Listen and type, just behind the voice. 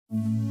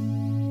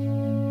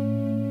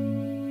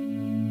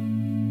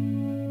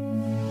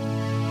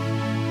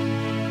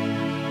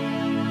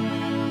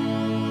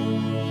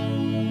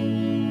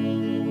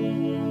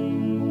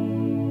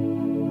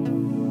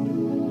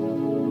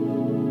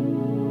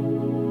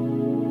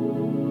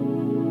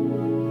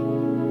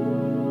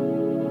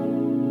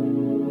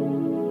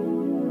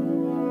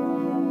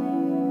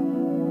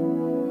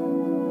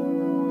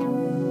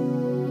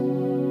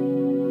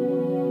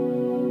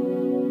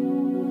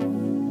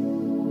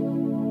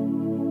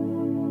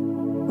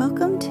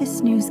Welcome to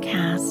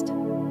Snoozecast,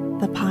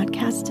 the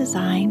podcast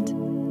designed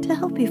to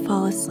help you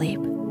fall asleep.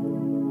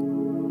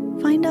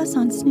 Find us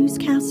on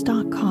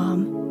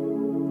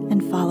snoozecast.com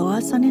and follow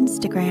us on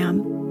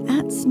Instagram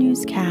at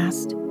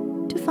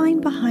Snoozecast to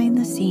find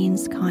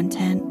behind-the-scenes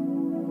content.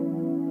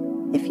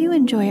 If you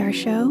enjoy our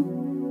show,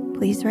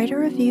 please write a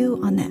review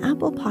on the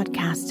Apple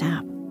Podcast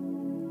app.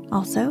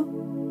 Also,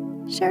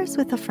 share us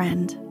with a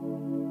friend.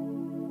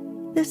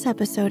 This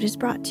episode is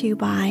brought to you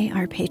by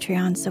our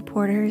Patreon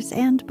supporters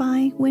and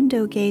by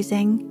window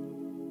gazing.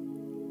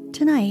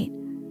 Tonight,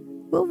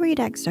 we'll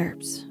read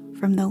excerpts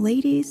from the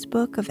Ladies'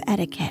 Book of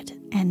Etiquette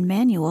and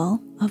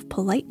Manual of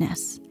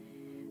Politeness,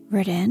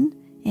 written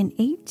in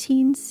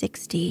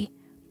 1860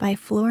 by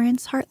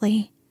Florence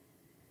Hartley.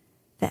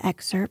 The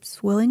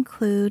excerpts will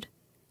include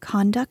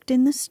Conduct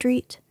in the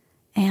Street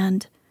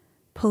and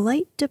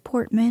Polite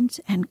Deportment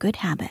and Good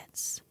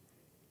Habits.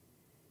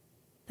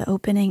 The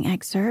opening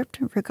excerpt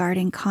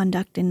regarding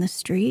conduct in the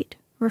street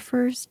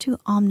refers to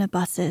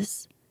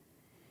omnibuses.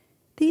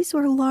 These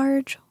were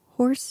large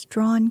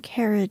horse-drawn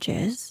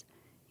carriages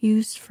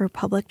used for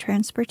public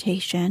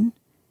transportation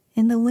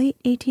in the late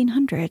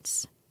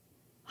 1800s.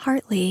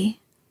 Hartley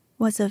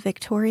was a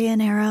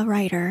Victorian-era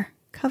writer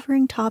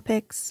covering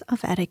topics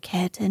of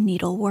etiquette and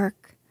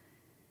needlework.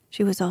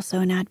 She was also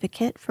an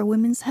advocate for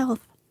women's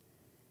health.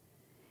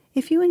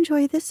 If you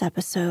enjoy this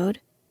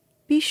episode,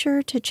 be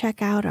sure to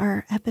check out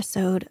our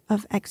episode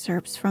of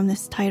excerpts from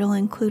this title,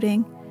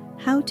 including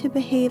How to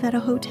Behave at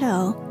a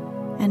Hotel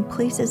and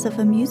Places of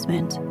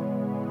Amusement.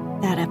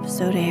 That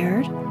episode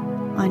aired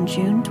on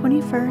June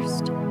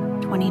 21st,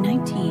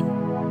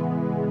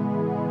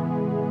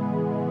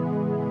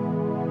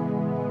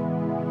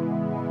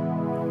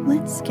 2019.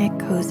 Let's get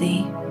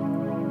cozy.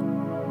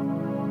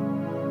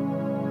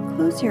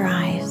 Close your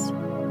eyes.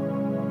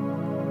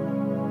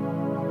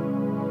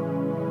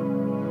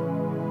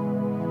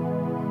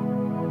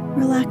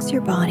 Relax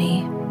your body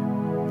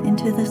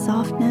into the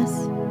softness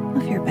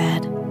of your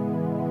bed.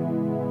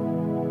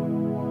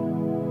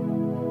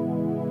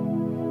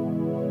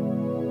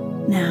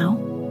 Now,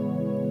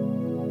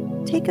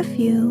 take a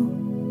few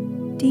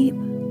deep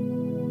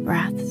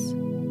breaths.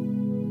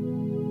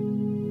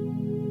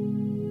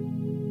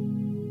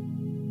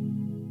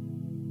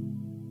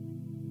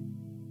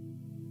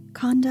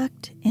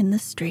 Conduct in the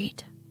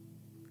street.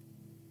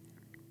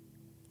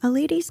 A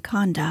lady's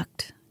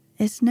conduct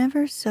is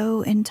never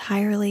so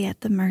entirely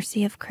at the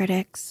mercy of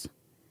critics,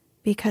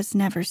 because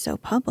never so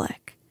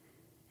public,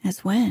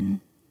 as when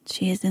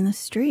she is in the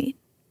street.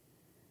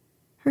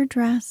 Her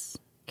dress,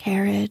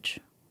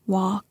 carriage,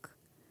 walk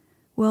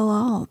will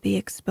all be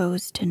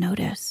exposed to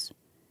notice.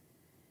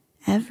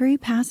 Every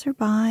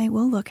passerby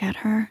will look at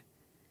her,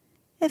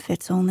 if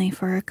it's only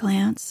for a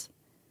glance.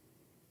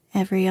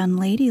 Every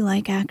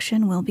unladylike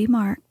action will be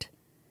marked,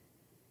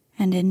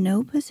 and in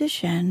no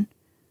position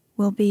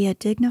will be a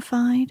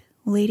dignified,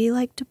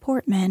 ladylike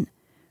deportment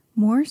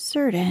more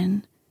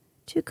certain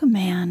to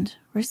command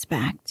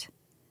respect.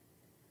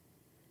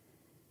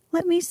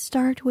 Let me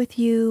start with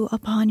you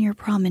upon your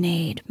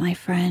promenade, my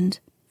friend.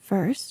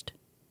 First,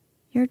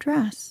 your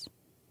dress.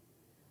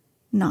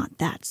 Not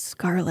that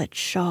scarlet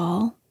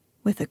shawl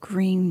with a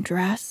green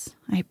dress,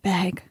 I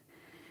beg.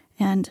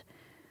 And,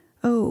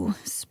 oh,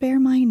 spare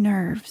my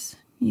nerves.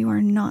 You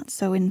are not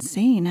so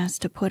insane as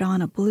to put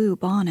on a blue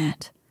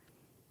bonnet.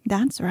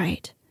 That's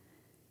right.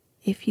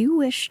 If you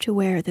wish to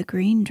wear the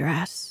green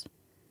dress,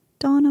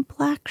 don a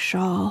black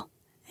shawl,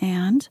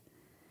 and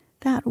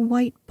that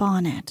white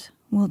bonnet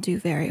will do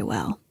very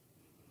well.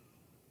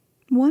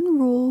 One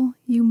rule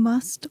you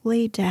must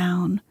lay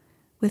down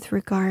with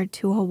regard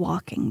to a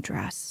walking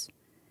dress.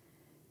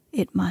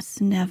 It must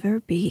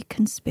never be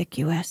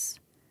conspicuous.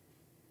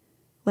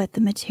 Let the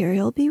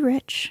material be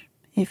rich,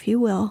 if you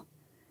will,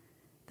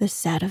 the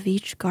set of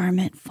each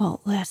garment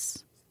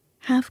faultless.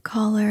 Have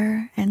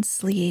collar and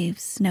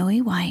sleeves snowy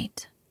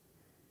white,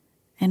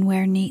 and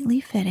wear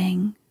neatly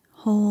fitting,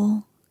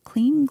 whole,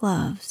 clean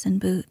gloves and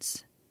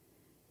boots.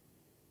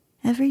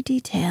 Every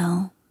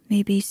detail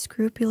may be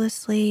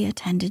scrupulously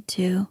attended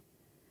to,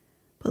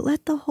 but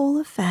let the whole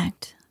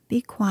effect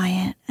be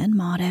quiet and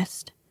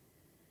modest.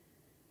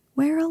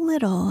 Wear a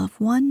little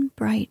of one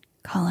bright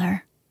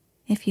color,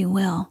 if you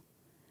will,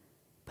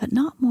 but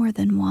not more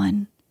than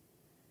one.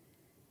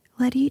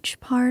 Let each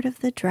part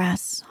of the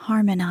dress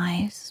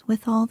harmonize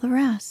with all the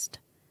rest.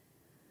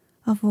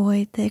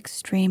 Avoid the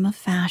extreme of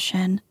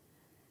fashion,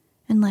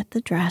 and let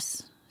the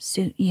dress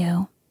suit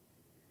you.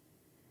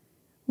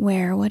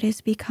 Wear what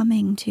is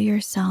becoming to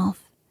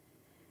yourself,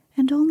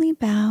 and only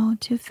bow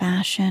to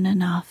fashion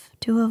enough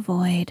to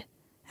avoid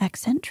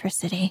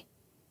eccentricity.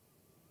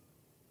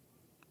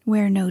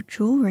 Wear no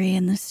jewelry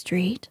in the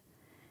street,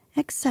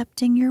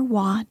 excepting your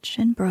watch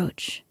and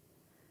brooch.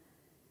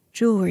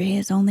 Jewelry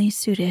is only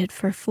suited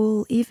for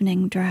full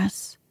evening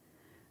dress,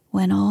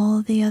 when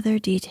all the other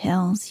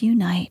details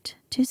unite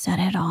to set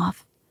it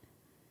off.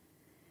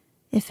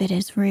 If it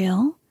is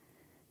real,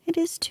 it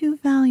is too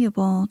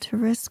valuable to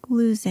risk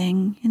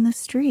losing in the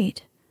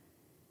street.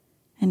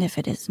 And if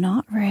it is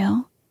not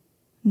real,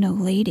 no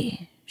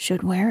lady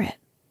should wear it.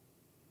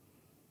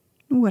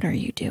 What are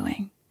you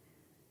doing?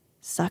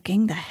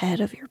 Sucking the head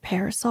of your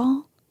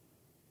parasol?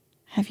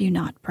 Have you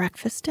not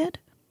breakfasted?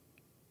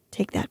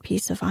 Take that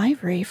piece of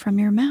ivory from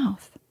your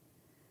mouth.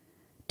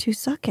 To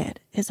suck it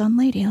is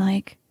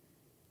unladylike,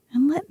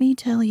 and let me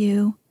tell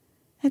you,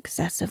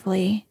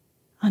 excessively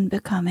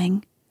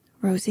unbecoming.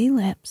 Rosy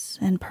lips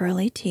and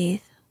pearly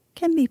teeth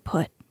can be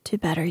put to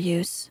better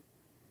use.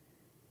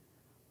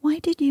 Why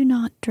did you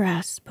not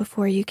dress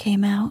before you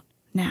came out?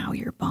 Now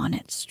your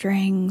bonnet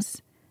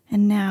strings,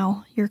 and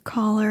now your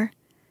collar.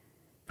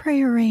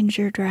 Pray arrange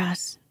your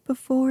dress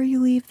before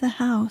you leave the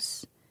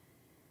house.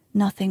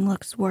 Nothing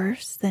looks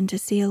worse than to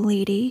see a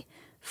lady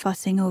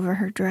fussing over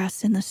her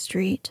dress in the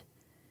street.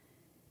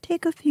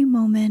 Take a few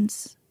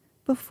moments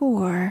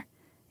before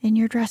in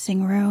your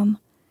dressing room,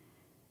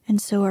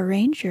 and so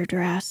arrange your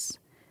dress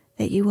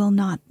that you will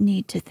not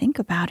need to think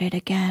about it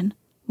again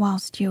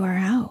whilst you are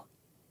out.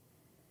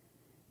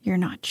 You're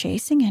not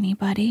chasing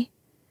anybody.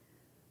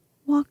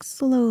 Walk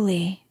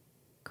slowly,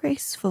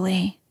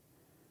 gracefully.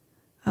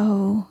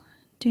 Oh,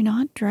 do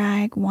not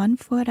drag one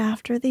foot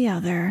after the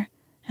other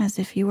as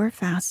if you were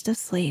fast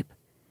asleep.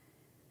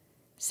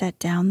 Set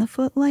down the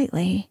foot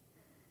lightly,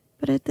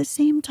 but at the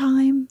same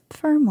time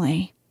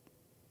firmly.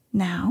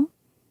 Now,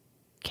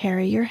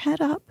 carry your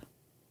head up.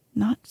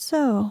 Not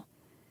so.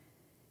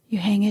 You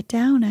hang it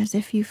down as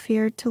if you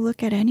feared to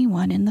look at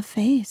anyone in the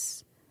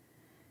face.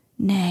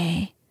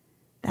 Nay,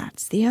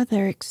 that's the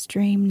other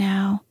extreme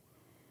now.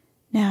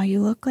 Now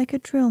you look like a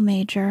drill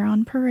major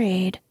on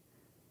parade.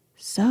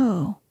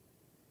 So,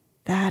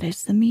 that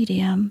is the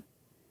medium.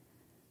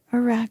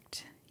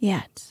 Erect,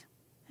 yet,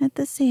 at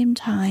the same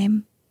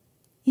time,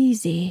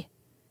 easy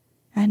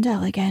and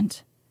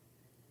elegant.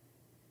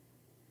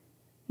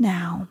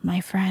 Now,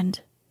 my friend,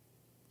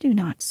 do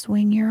not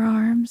swing your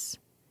arms.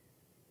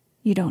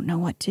 You don't know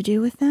what to do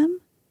with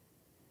them?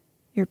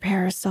 Your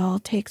parasol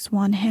takes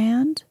one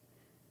hand.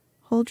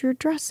 Hold your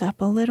dress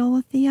up a little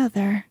with the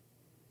other.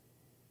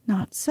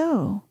 Not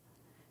so.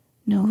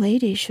 No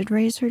lady should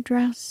raise her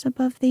dress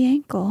above the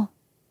ankle.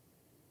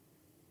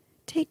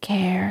 Take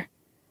care.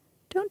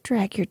 Don't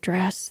drag your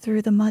dress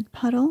through the mud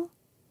puddle.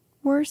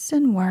 Worse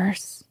and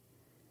worse.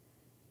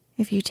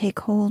 If you take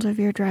hold of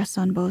your dress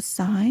on both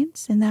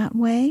sides in that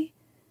way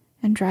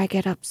and drag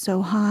it up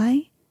so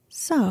high,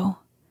 so,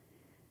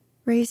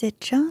 raise it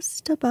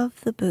just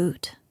above the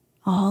boot,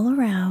 all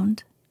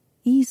around,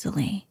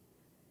 easily,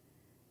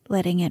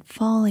 letting it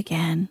fall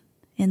again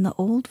in the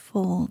old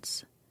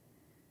folds.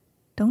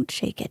 Don't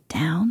shake it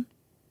down.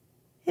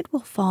 It will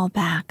fall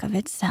back of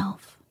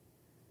itself.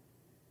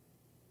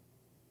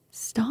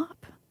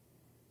 Stop.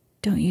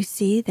 Don't you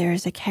see there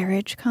is a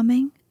carriage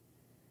coming?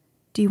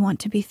 Do you want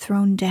to be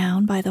thrown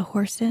down by the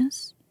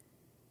horses?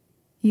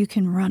 You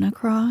can run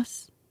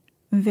across.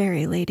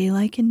 Very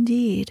ladylike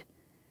indeed.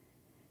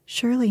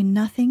 Surely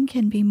nothing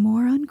can be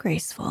more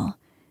ungraceful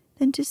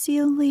than to see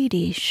a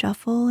lady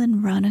shuffle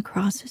and run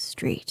across a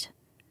street.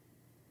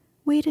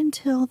 Wait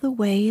until the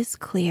way is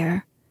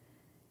clear,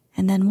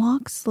 and then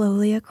walk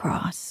slowly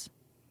across.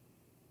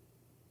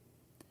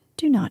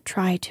 Do not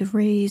try to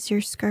raise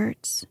your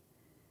skirts.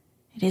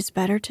 It is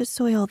better to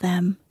soil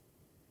them.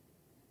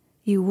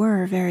 You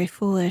were very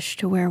foolish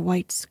to wear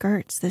white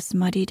skirts this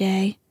muddy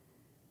day.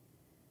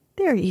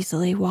 They are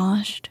easily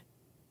washed,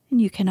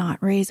 and you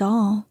cannot raise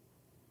all.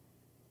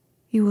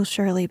 You will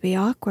surely be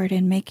awkward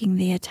in making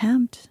the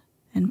attempt,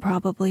 and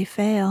probably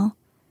fail,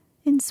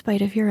 in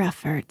spite of your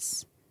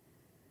efforts.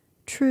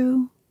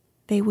 True,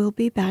 they will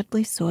be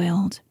badly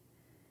soiled,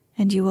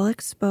 and you will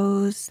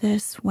expose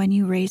this when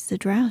you raise the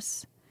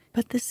dress,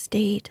 but the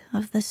state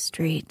of the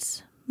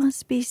streets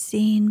must be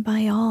seen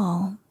by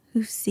all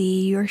who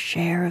see your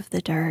share of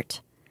the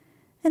dirt,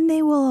 and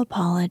they will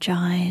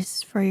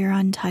apologize for your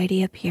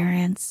untidy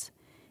appearance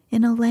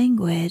in a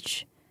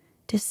language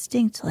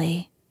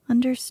distinctly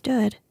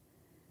understood.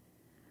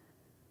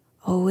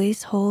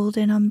 Always hold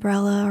an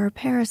umbrella or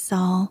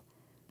parasol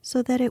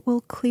so that it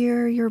will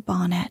clear your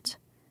bonnet,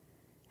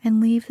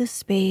 and leave the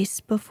space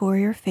before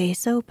your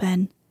face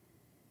open,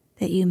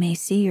 that you may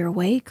see your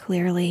way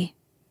clearly.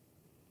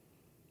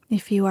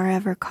 If you are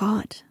ever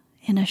caught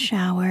in a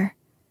shower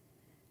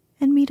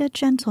and meet a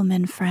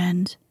gentleman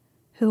friend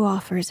who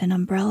offers an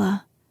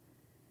umbrella,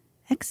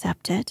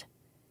 accept it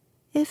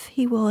if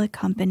he will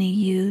accompany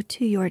you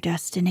to your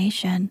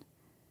destination,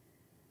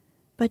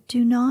 but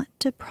do not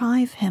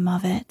deprive him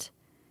of it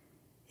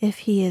if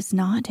he is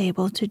not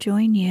able to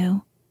join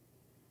you.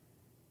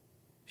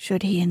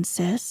 Should he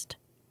insist?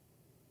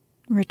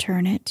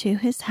 return it to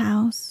his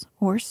house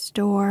or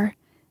store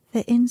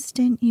the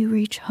instant you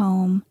reach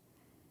home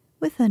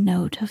with a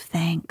note of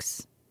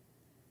thanks.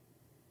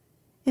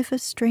 If a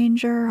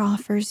stranger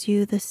offers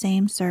you the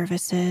same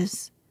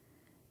services,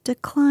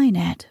 decline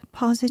it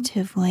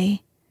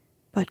positively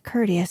but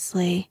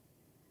courteously,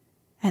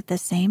 at the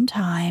same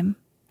time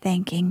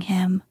thanking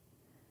him.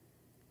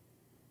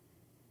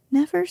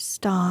 Never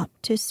stop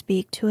to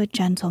speak to a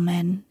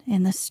gentleman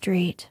in the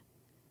street.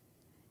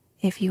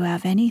 If you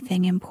have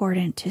anything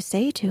important to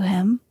say to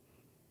him,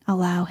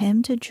 allow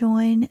him to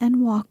join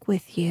and walk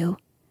with you,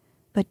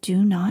 but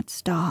do not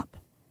stop.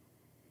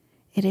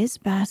 It is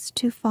best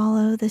to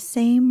follow the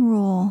same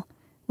rule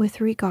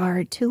with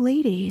regard to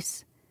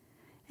ladies,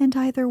 and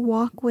either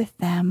walk with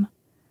them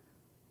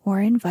or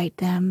invite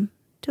them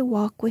to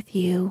walk with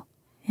you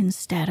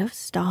instead of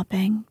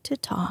stopping to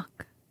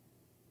talk.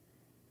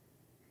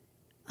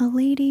 A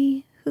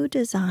lady who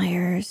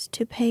desires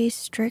to pay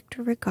strict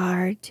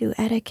regard to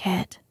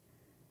etiquette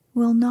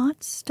will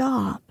not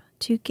stop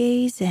to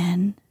gaze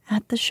in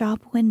at the shop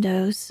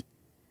windows.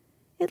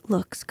 It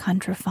looks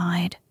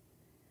countrified.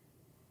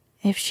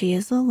 If she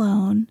is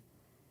alone,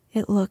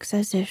 it looks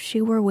as if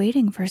she were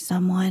waiting for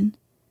someone.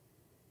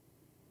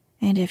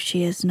 And if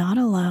she is not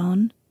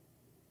alone,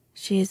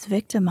 she is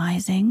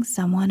victimizing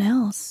someone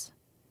else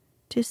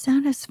to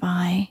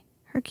satisfy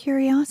her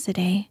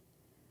curiosity.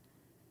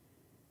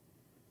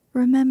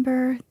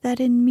 Remember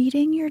that in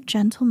meeting your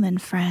gentleman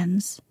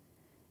friends,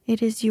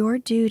 it is your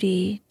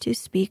duty to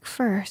speak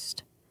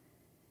first.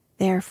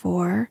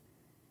 Therefore,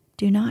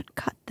 do not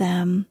cut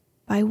them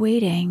by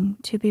waiting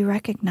to be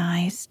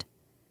recognized.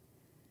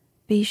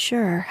 Be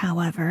sure,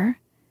 however,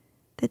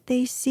 that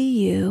they see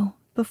you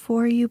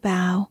before you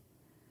bow,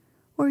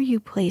 or you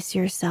place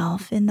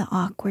yourself in the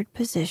awkward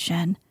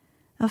position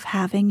of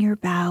having your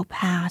bow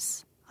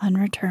pass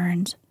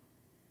unreturned.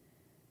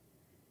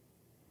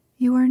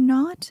 You are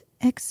not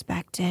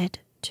expected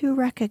to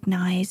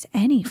recognize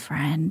any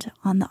friend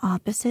on the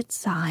opposite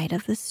side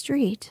of the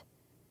street.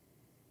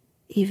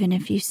 Even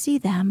if you see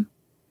them,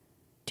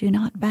 do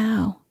not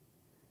bow.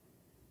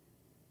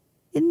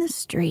 In the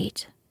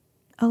street,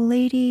 a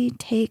lady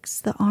takes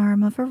the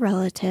arm of a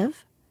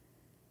relative,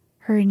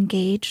 her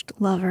engaged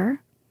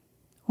lover,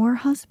 or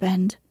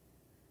husband,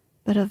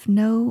 but of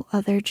no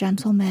other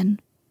gentleman,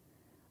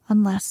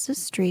 unless the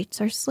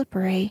streets are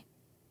slippery,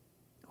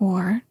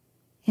 or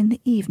in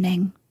the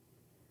evening.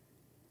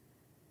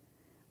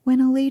 When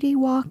a lady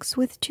walks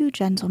with two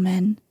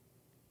gentlemen,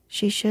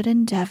 she should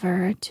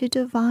endeavor to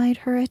divide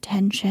her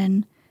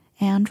attention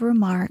and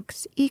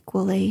remarks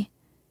equally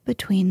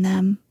between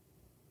them.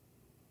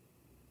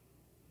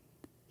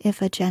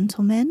 If a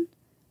gentleman,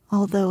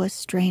 although a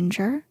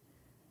stranger,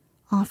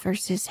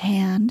 offers his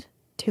hand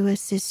to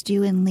assist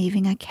you in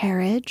leaving a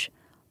carriage,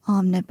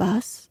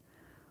 omnibus,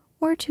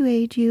 or to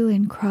aid you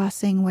in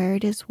crossing where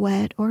it is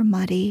wet or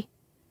muddy,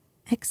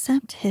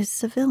 accept his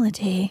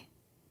civility,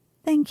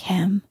 thank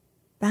him,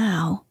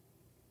 bow,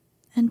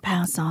 and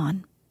pass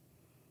on.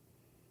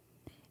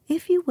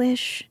 If you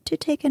wish to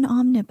take an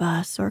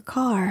omnibus or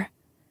car,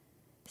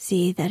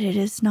 see that it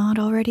is not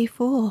already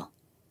full.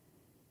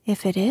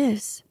 If it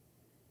is,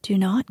 do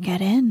not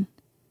get in.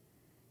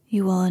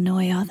 You will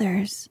annoy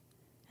others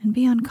and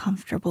be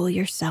uncomfortable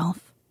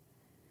yourself.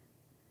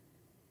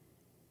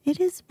 It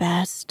is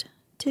best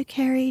to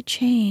carry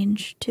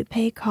change to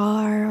pay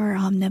car or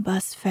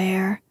omnibus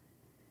fare,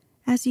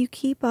 as you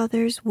keep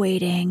others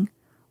waiting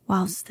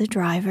whilst the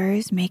driver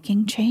is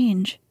making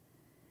change,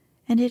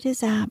 and it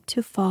is apt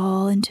to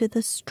fall into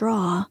the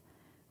straw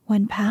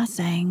when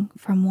passing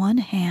from one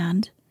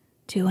hand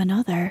to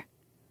another.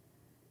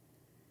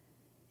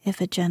 If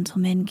a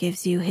gentleman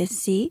gives you his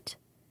seat,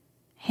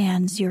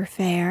 hands your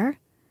fare,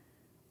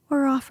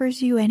 or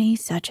offers you any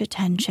such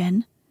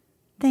attention,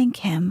 thank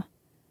him.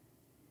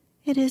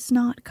 It is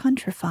not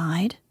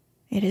countrified,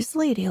 it is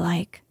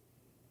ladylike.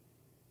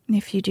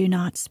 If you do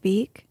not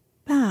speak,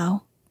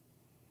 bow.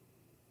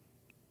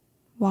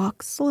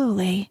 Walk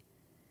slowly.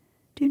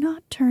 Do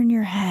not turn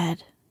your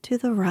head to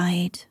the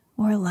right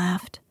or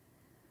left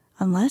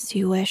unless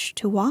you wish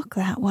to walk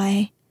that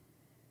way,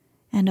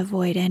 and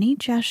avoid any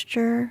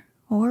gesture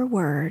or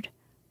word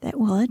that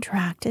will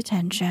attract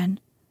attention.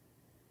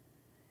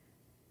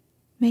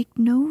 Make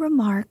no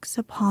remarks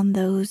upon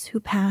those who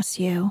pass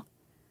you,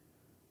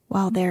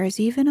 while there is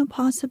even a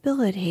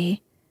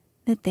possibility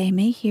that they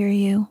may hear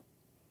you.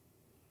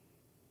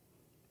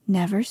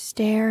 Never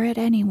stare at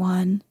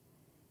anyone,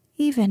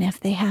 even if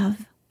they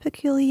have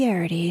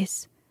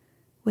peculiarities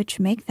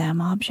which make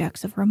them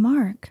objects of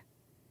remark.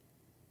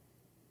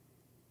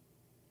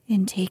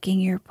 In taking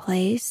your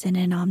place in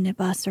an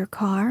omnibus or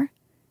car,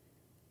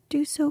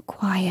 do so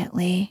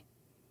quietly,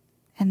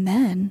 and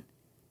then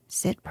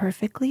sit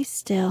perfectly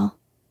still.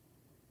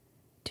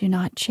 Do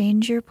not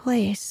change your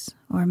place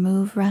or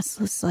move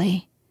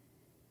restlessly.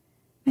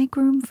 Make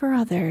room for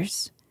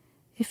others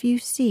if you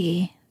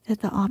see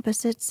that the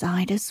opposite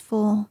side is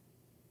full.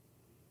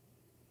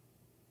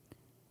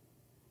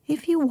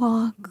 If you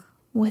walk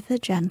with a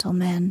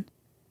gentleman,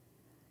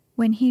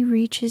 when he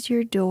reaches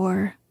your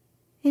door,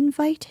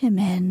 invite him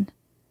in,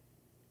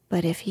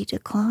 but if he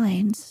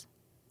declines,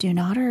 do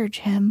not urge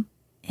him.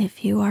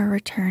 If you are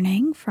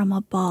returning from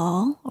a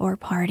ball or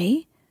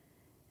party,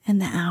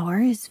 and the hour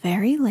is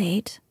very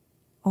late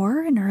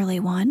or an early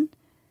one,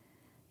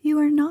 you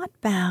are not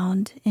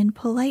bound in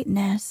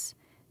politeness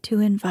to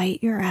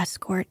invite your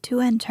escort to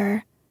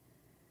enter.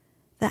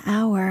 The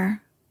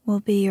hour will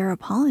be your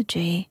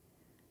apology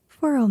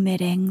for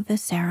omitting the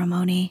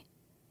ceremony.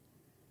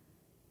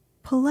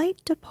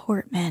 Polite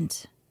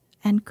deportment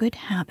and good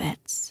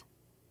habits.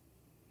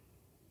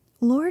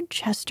 Lord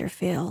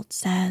Chesterfield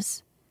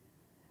says,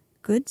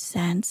 "Good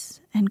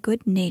sense and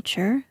good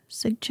nature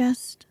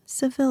suggest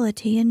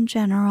civility in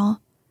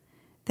general.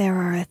 There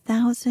are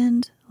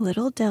 1,000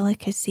 little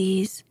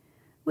delicacies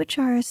which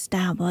are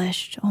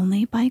established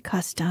only by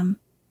custom."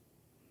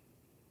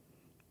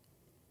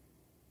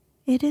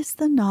 It is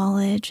the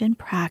knowledge and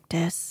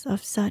practice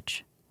of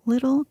such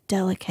little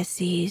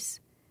delicacies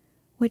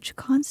which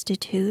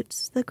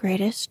constitutes the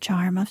greatest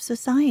charm of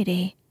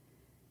society.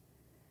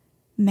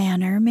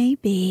 Manner may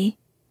be,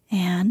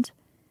 and,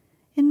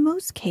 in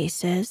most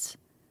cases,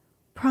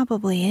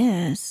 probably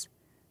is,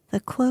 the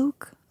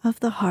cloak of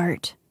the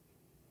heart.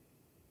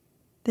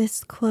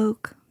 This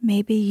cloak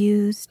may be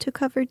used to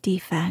cover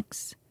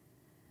defects,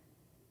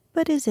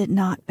 but is it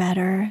not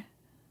better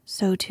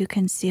so to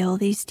conceal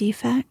these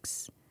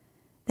defects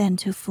than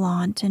to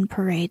flaunt and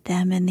parade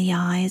them in the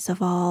eyes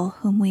of all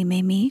whom we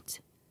may meet?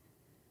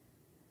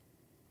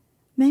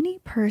 Many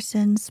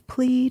persons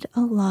plead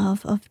a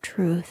love of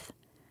truth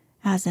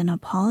as an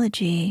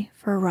apology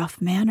for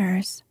rough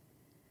manners,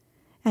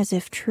 as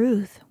if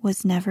truth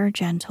was never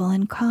gentle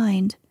and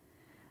kind,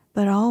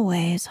 but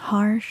always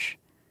harsh,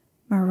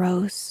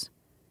 morose,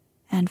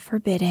 and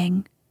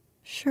forbidding.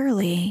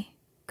 Surely,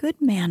 good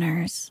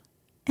manners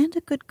and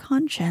a good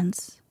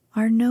conscience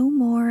are no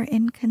more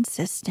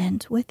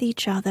inconsistent with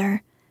each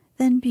other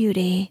than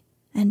beauty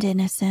and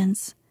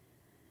innocence,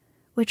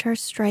 which are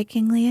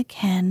strikingly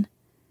akin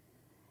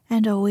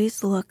and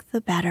always look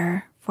the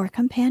better for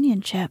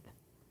companionship.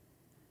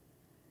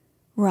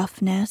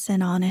 Roughness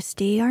and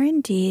honesty are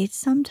indeed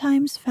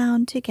sometimes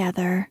found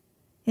together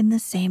in the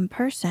same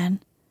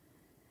person,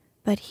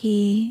 but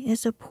he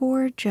is a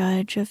poor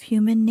judge of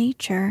human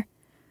nature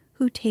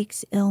who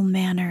takes ill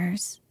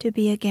manners to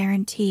be a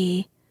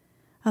guarantee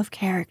of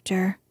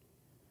character.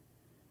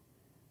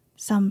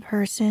 Some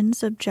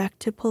persons object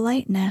to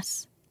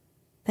politeness,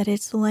 that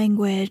its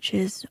language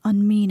is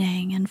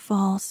unmeaning and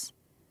false,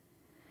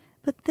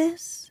 but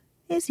this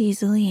is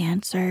easily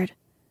answered.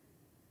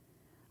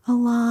 A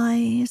lie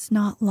is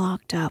not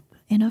locked up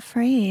in a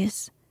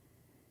phrase,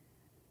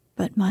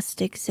 but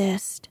must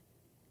exist,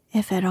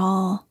 if at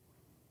all,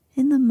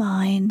 in the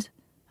mind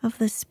of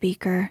the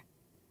speaker.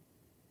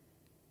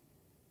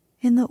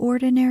 In the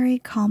ordinary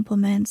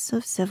compliments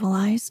of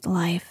civilized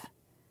life,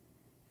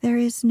 there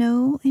is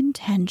no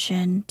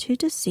intention to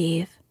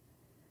deceive,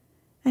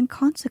 and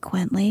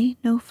consequently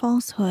no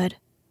falsehood.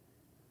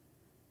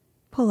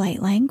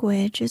 Polite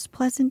language is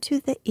pleasant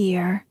to the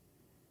ear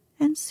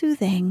and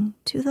soothing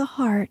to the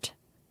heart,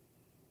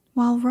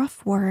 while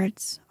rough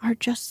words are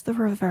just the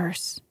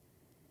reverse,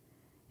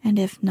 and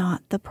if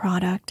not the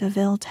product of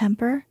ill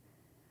temper,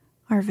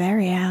 are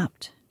very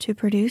apt to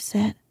produce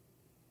it.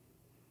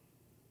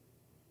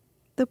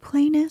 The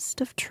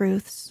plainest of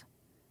truths,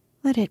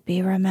 let it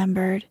be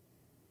remembered,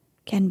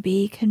 can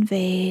be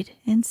conveyed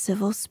in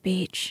civil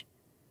speech,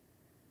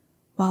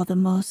 while the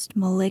most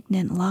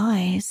malignant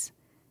lies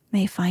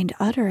may find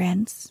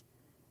utterance,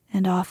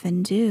 and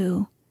often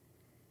do,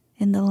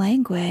 in the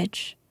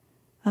language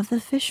of the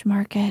fish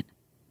market.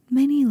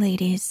 Many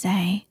ladies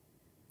say,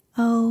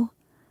 "Oh,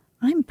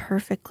 I'm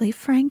perfectly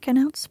frank and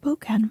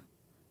outspoken.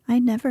 I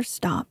never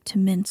stop to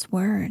mince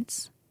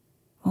words."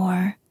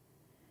 Or,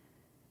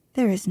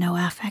 "There is no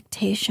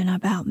affectation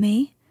about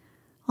me.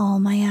 All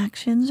my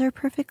actions are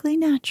perfectly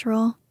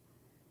natural."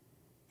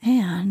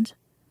 And,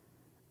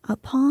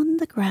 upon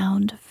the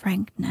ground of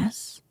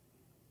frankness,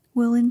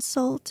 will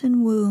insult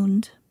and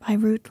wound by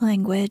rude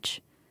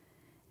language,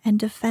 and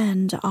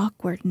defend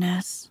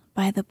awkwardness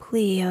by the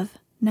plea of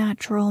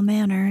natural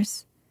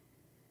manners.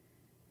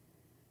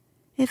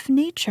 If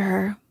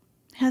nature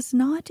has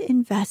not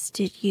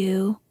invested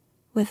you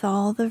with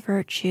all the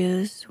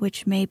virtues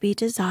which may be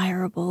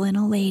desirable in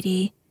a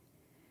lady,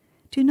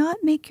 do not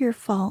make your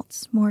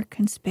faults more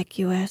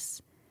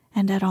conspicuous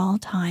and at all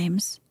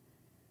times.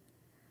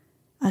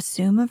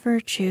 Assume a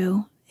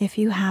virtue if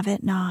you have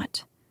it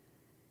not,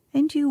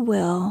 and you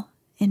will,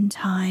 in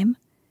time,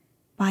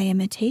 by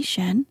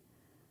imitation,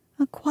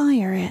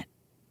 acquire it.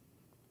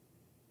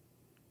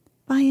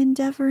 By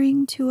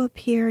endeavoring to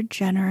appear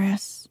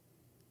generous,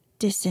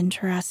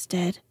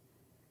 disinterested,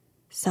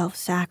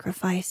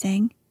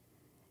 self-sacrificing,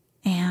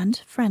 and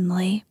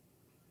friendly,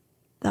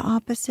 the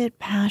opposite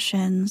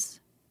passions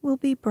will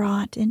be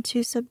brought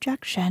into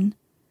subjection,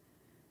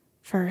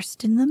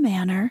 first in the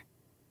manner,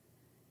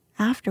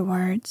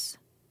 afterwards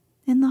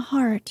in the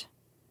heart.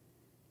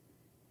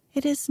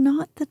 It is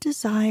not the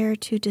desire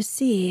to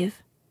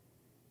deceive,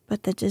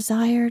 but the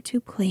desire to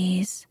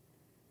please,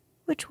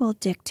 which will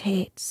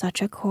dictate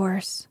such a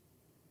course.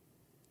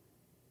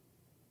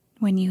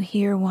 When you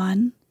hear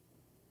one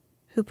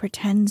who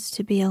pretends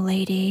to be a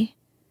lady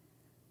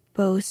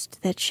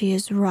boast that she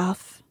is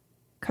rough,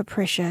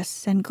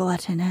 capricious, and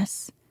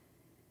gluttonous,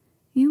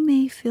 you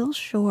may feel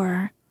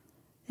sure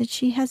that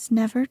she has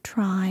never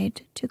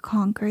tried to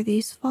conquer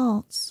these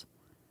faults,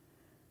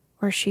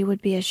 or she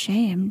would be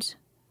ashamed,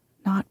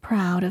 not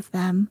proud of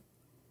them.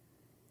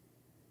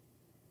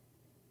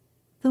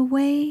 The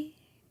way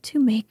to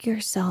make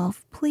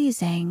yourself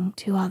pleasing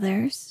to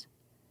others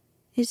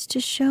is to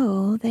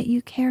show that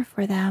you care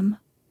for them.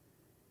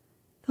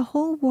 The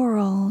whole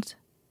world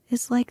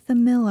is like the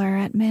miller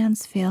at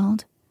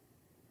Mansfield,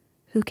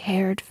 who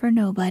cared for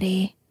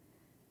nobody,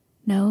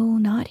 no,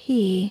 not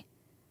he,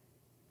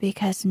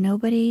 because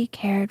nobody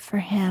cared for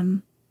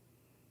him.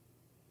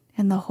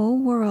 And the whole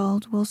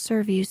world will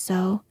serve you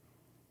so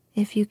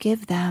if you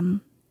give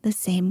them the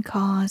same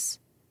cause.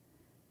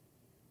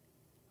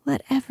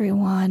 Let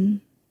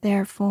everyone,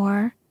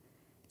 therefore,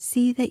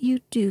 see that you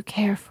do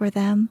care for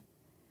them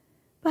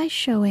by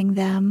showing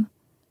them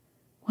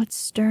what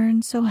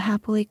Sterne so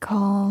happily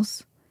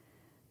calls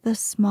the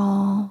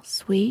small,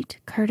 sweet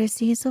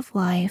courtesies of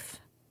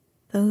life,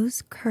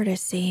 those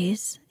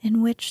courtesies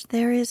in which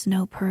there is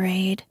no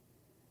parade,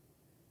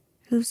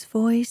 whose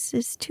voice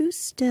is too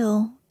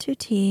still to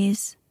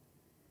tease,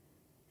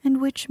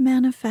 and which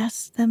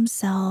manifest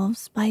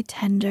themselves by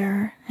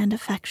tender and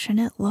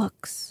affectionate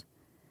looks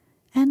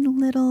and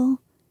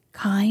little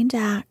kind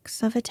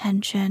acts of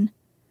attention,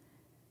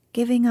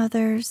 giving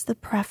others the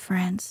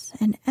preference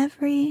in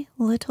every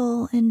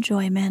little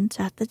enjoyment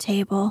at the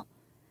table,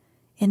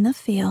 in the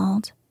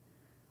field,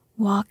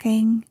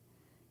 walking,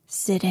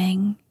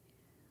 sitting,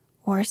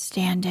 or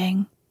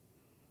standing.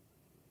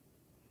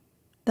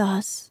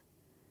 Thus,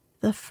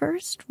 the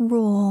first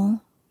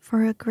rule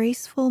for a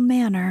graceful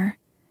manner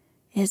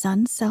is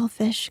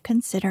unselfish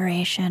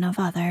consideration of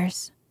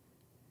others.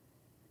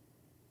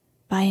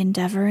 By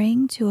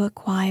endeavoring to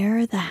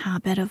acquire the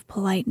habit of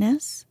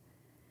politeness,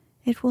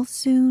 it will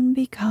soon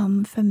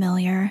become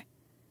familiar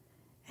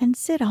and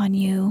sit on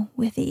you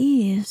with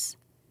ease,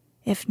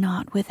 if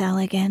not with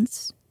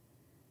elegance.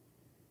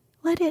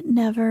 Let it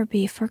never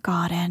be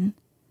forgotten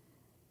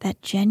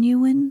that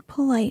genuine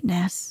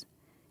politeness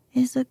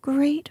is a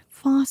great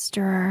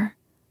fosterer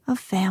of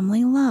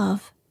family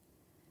love.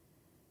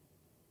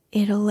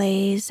 It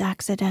allays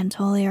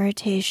accidental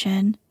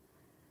irritation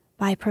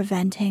by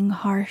preventing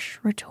harsh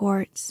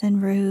retorts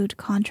and rude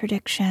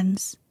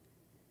contradictions.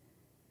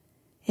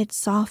 It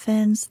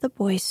softens the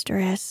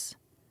boisterous,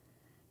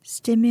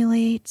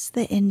 stimulates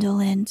the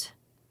indolent,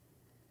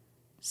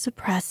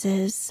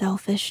 suppresses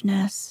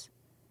selfishness,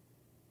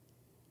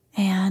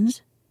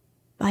 and,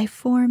 by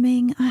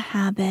forming a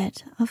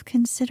habit of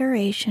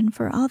consideration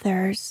for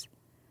others,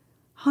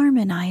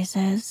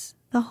 harmonizes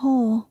the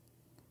whole.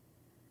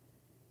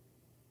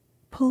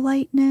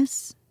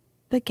 Politeness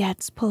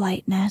begets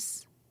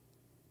politeness,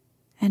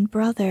 and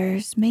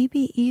brothers may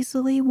be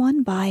easily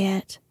won by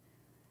it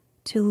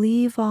to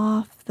leave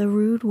off the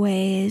rude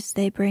ways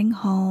they bring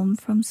home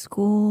from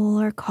school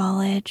or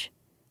college.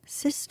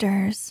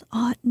 Sisters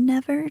ought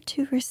never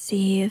to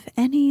receive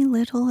any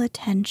little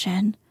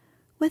attention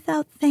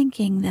without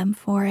thanking them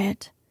for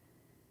it,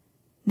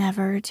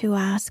 never to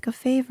ask a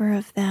favor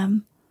of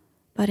them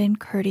but in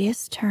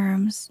courteous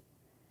terms,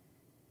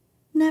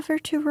 never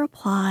to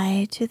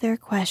reply to their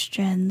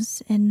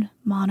questions in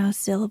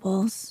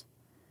monosyllables,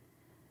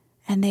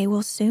 and they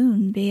will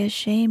soon be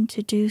ashamed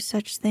to do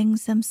such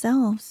things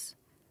themselves.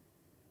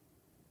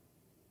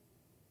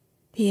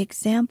 The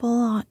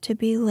example ought to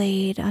be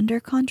laid under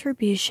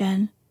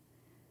contribution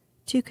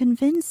to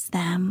convince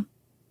them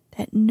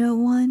that no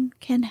one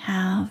can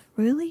have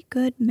really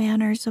good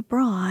manners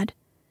abroad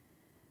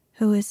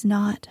who is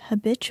not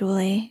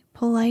habitually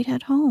polite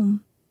at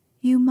home.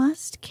 You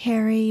must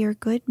carry your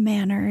good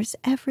manners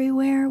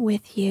everywhere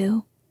with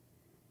you.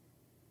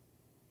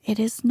 It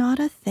is not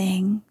a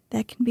thing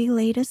that can be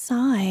laid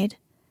aside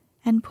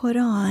and put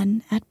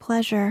on at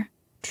pleasure.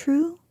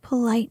 True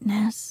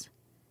politeness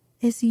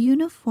is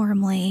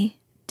uniformly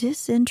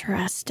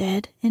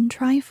disinterested in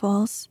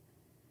trifles,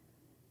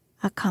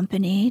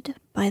 accompanied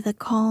by the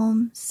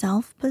calm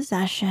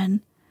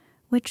self-possession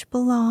which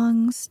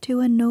belongs to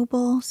a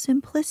noble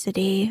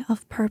simplicity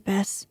of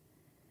purpose.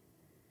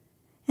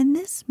 And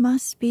this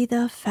must be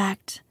the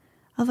effect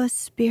of a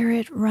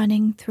spirit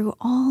running through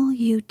all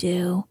you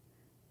do,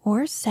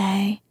 or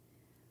say,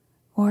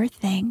 or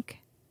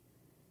think,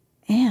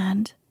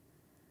 and,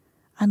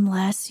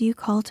 unless you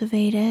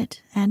cultivate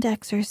it and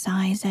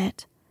exercise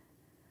it,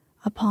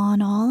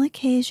 upon all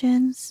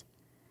occasions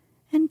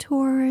and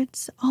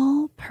towards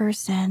all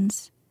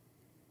persons,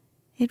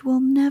 it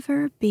will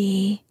never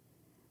be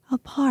a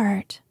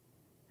part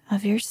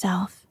of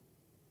yourself.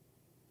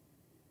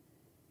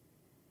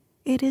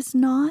 It is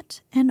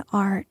not an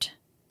art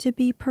to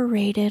be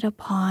paraded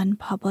upon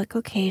public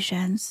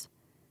occasions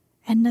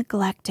and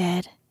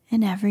neglected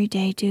in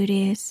everyday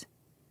duties,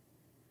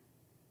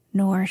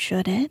 nor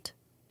should it,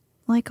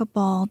 like a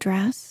ball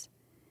dress,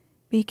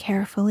 be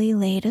carefully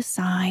laid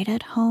aside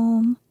at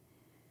home,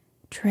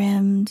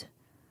 trimmed,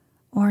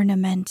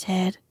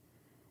 ornamented,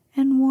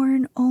 and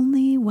worn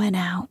only when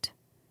out.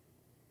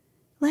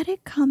 Let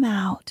it come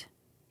out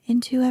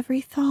into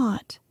every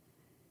thought,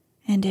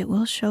 and it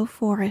will show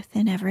forth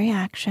in every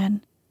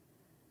action.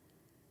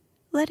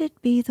 Let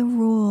it be the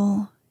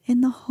rule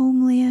in the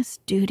homeliest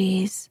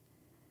duties,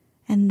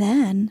 and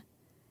then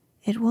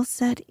it will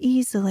set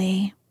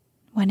easily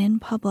when in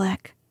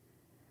public,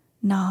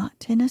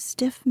 not in a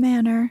stiff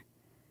manner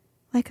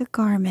like a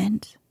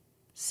garment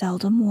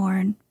seldom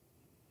worn.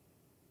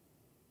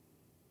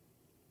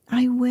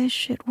 I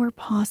wish it were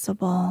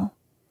possible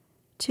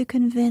to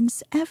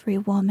convince every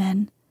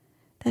woman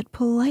that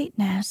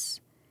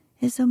politeness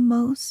is a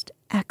most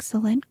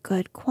excellent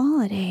good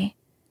quality,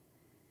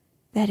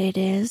 that it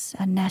is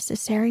a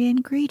necessary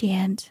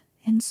ingredient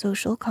in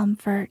social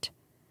comfort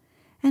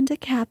and a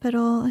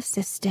capital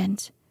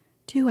assistant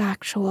to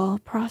actual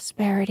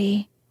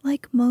prosperity.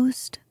 Like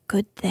most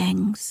good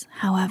things,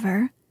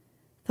 however,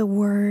 the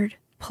word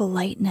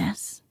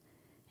politeness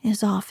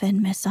is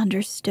often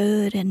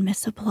misunderstood and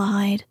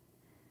misapplied,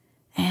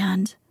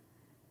 and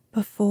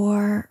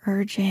before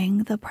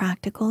urging the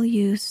practical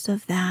use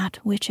of that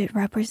which it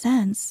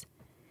represents,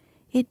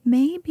 it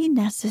may be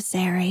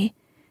necessary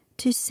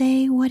to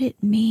say what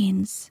it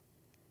means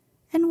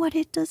and what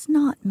it does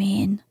not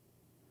mean.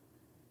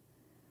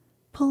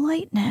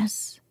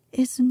 Politeness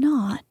is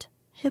not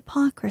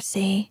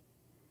hypocrisy,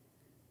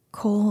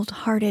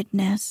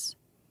 cold-heartedness,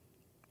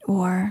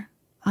 or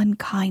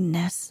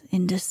unkindness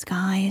in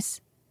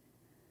disguise.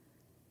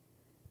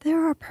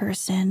 There are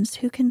persons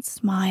who can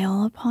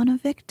smile upon a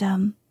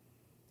victim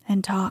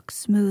and talk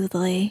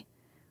smoothly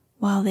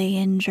while they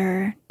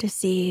injure,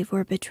 deceive,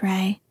 or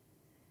betray,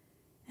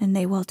 and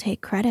they will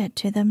take credit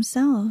to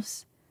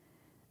themselves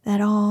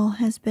that all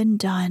has been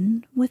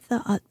done with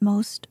the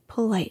utmost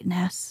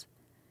politeness,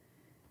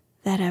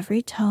 that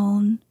every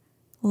tone,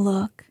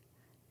 look,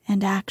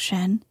 and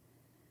action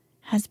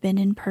has been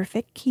in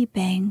perfect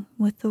keeping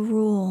with the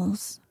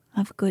rules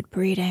of good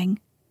breeding.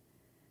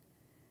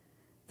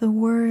 The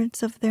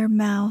words of their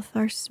mouth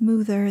are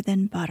smoother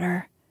than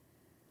butter,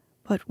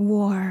 but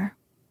war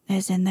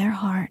is in their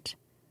heart.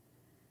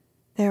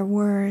 Their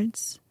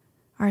words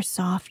are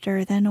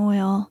softer than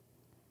oil,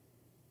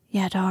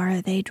 yet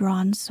are they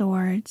drawn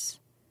swords.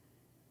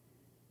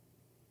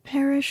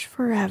 Perish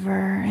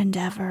forever and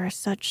ever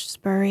such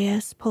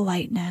spurious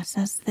politeness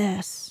as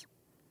this.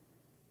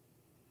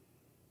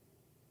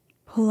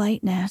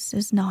 Politeness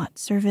is not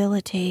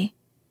servility.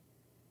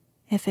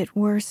 If it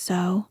were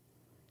so,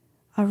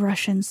 a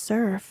Russian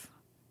serf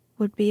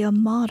would be a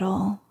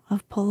model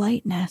of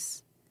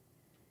politeness.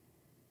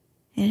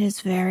 It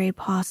is very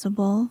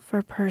possible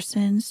for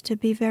persons to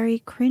be very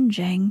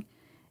cringing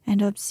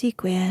and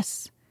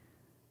obsequious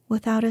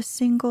without a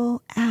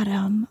single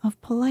atom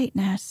of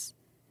politeness,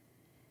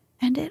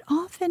 and it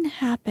often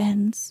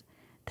happens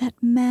that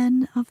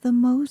men of the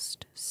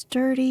most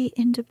sturdy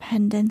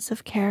independence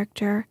of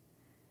character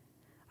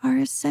are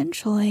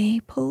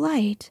essentially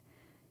polite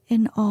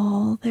in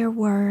all their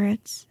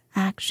words,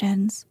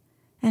 actions,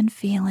 and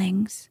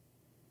feelings.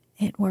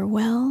 It were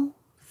well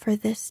for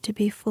this to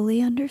be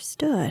fully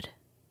understood,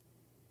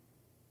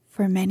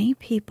 for many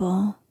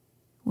people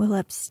will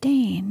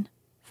abstain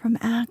from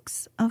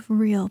acts of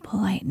real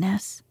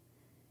politeness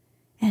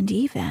and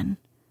even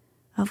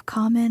of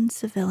common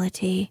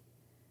civility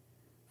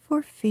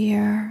for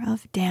fear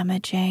of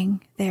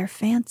damaging their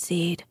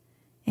fancied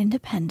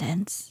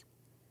independence.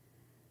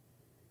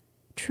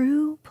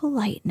 True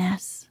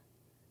politeness,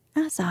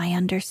 as I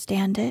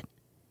understand it,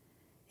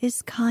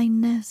 is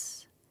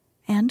kindness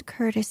and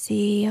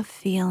courtesy of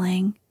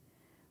feeling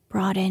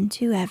brought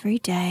into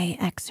everyday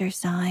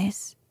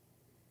exercise.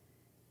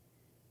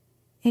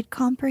 It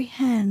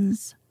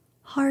comprehends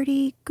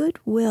hearty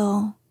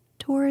goodwill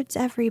towards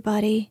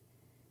everybody,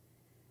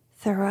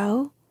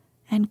 thorough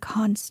and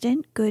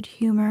constant good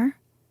humor,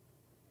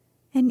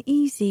 an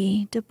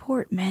easy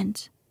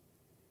deportment,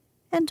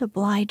 and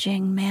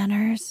obliging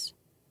manners.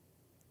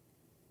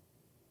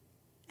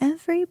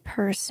 Every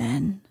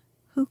person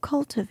who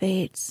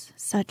cultivates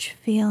such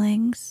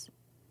feelings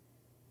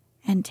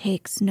and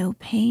takes no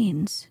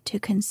pains to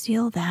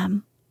conceal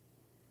them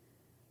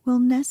will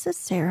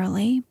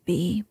necessarily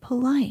be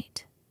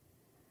polite,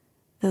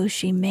 though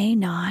she may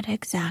not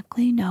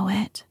exactly know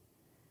it,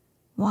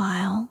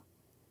 while,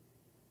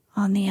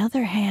 on the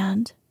other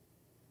hand,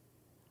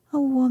 a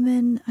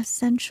woman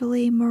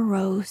essentially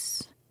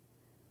morose,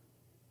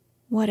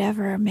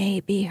 whatever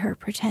may be her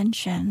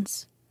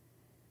pretensions,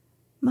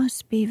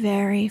 must be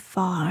very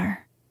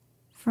far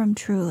from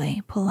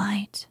truly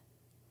polite.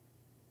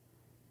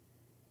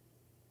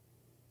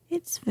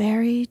 It's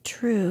very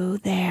true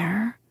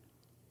that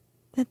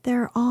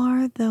there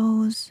are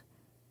those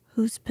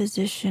whose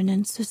position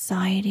in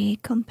society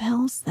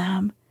compels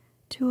them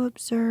to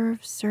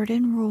observe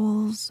certain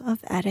rules of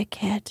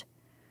etiquette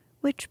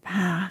which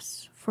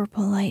pass for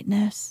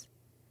politeness.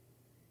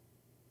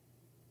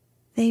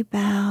 They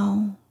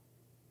bow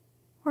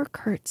or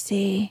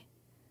curtsy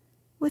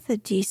with a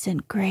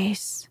decent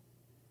grace,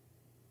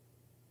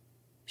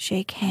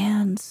 Shake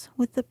hands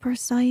with the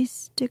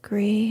precise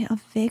degree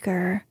of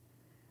vigor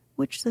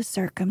which the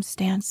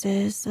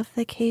circumstances of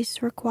the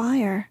case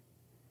require.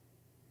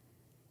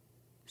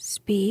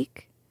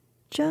 Speak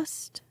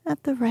just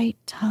at the right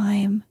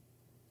time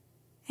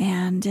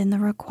and in the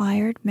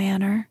required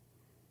manner,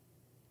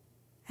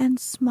 and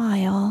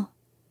smile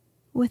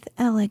with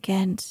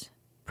elegant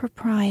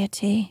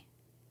propriety.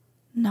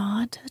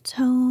 Not a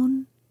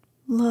tone,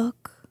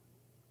 look,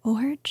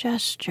 or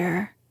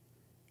gesture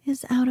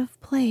is out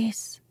of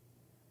place.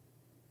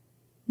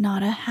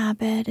 Not a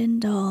habit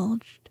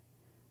indulged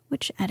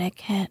which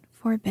etiquette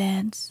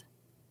forbids.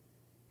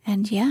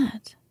 And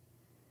yet,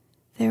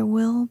 there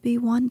will be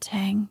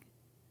wanting,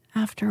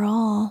 after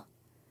all,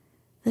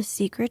 the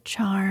secret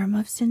charm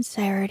of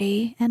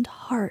sincerity and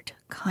heart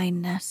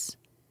kindness,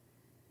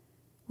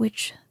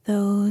 which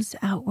those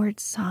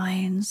outward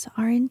signs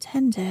are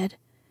intended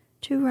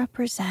to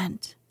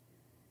represent,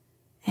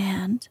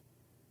 and,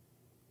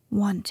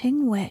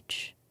 wanting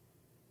which,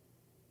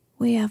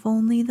 we have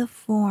only the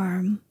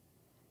form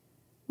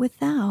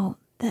without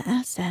the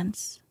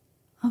essence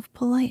of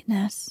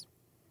politeness.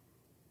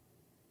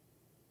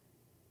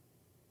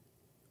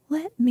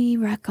 Let me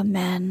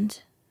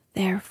recommend,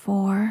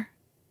 therefore,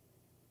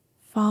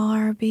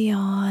 far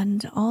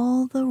beyond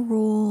all the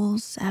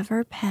rules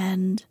ever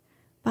penned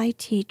by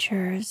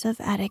teachers of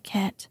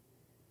etiquette,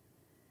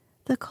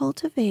 the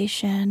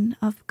cultivation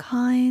of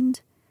kind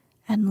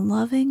and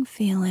loving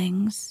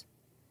feelings.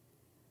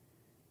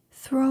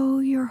 Throw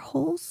your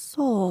whole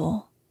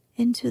soul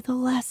into the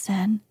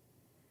lesson,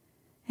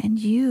 and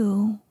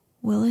you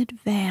will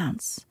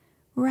advance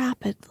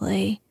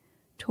rapidly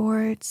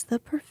towards the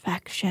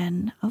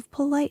perfection of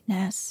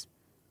politeness,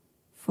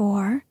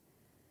 for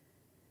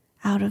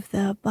out of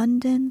the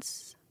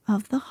abundance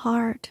of the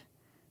heart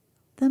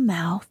the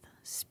mouth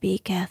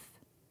speaketh,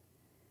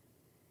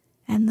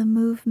 and the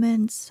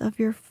movements of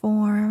your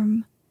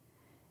form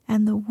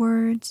and the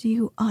words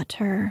you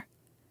utter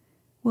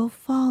will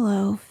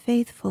follow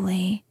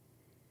faithfully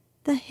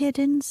the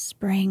hidden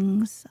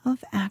springs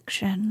of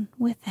action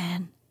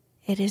within.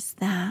 It is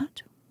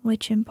that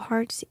which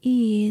imparts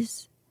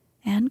ease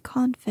and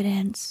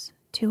confidence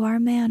to our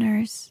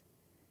manners,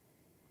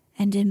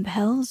 and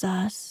impels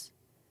us,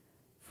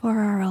 for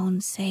our own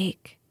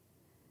sake,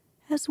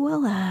 as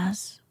well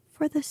as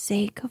for the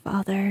sake of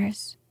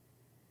others,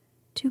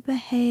 to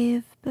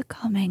behave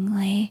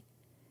becomingly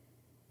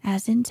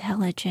as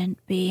intelligent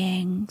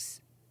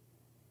beings.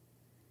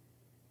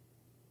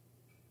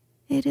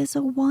 It is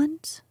a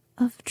want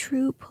of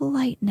true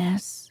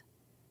politeness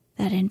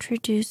that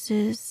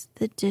introduces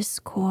the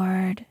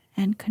discord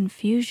and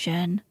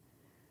confusion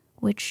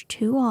which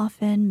too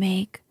often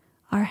make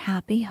our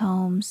happy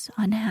homes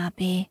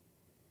unhappy.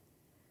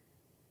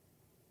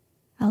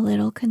 A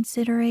little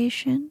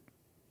consideration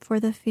for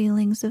the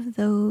feelings of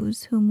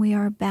those whom we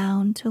are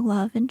bound to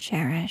love and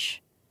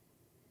cherish,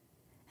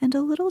 and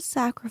a little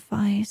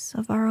sacrifice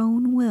of our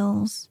own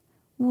wills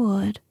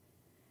would,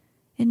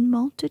 in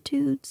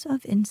multitudes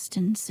of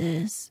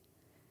instances,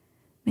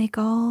 make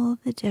all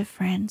the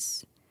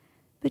difference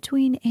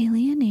between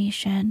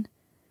alienation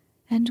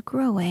and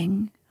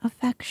growing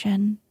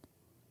affection.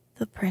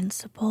 The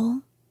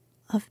principle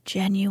of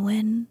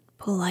genuine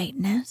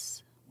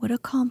politeness would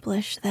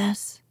accomplish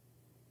this,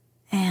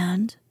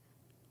 and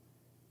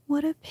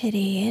what a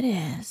pity it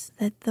is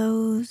that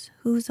those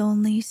whose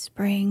only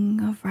spring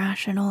of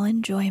rational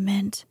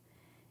enjoyment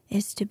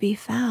is to be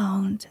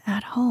found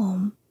at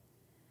home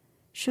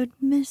should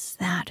miss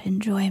that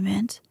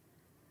enjoyment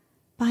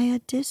by a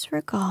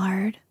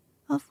disregard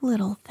of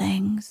little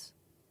things,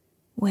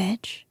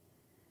 which,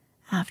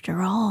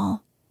 after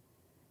all,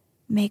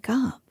 make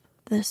up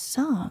the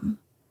sum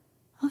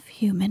of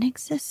human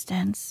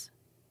existence.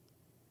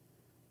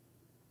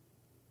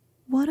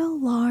 What a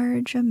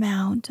large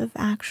amount of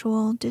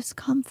actual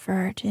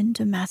discomfort in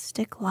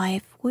domestic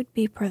life would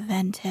be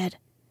prevented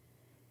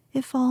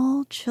if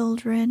all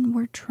children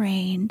were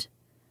trained,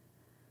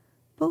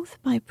 both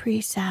by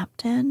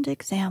precept and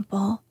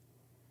example,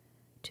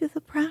 to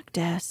the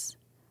practice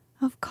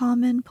of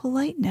common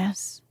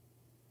politeness.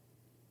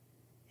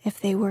 If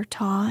they were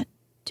taught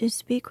to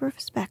speak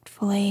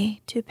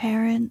respectfully to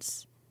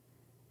parents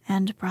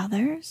and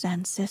brothers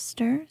and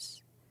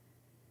sisters,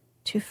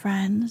 to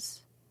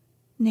friends,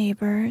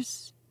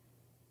 neighbors,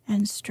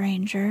 and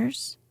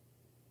strangers,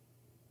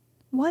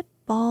 what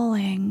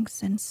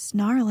bawlings and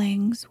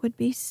snarlings would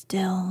be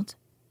stilled.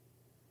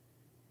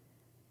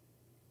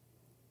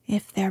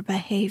 If their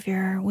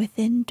behavior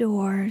within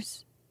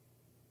doors,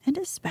 and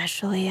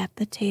especially at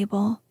the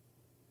table,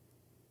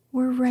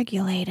 were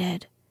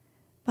regulated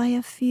by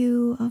a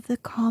few of the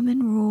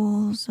common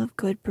rules of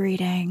good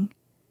breeding,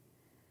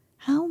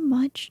 how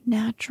much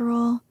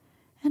natural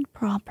and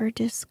proper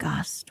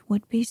disgust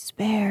would be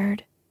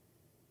spared.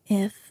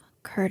 If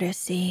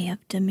courtesy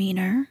of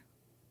demeanor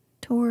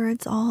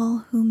towards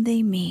all whom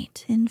they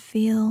meet in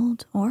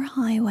field or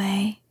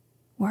highway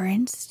were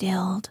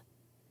instilled,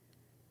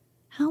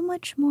 how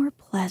much more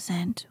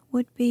pleasant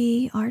would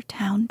be our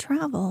town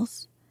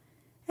travels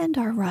and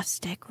our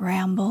rustic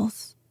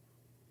rambles.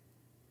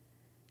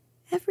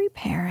 Every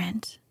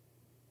parent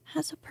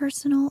has a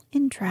personal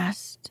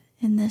interest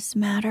in this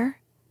matter,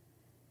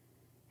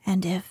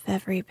 and if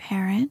every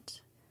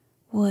parent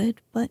would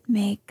but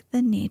make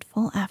the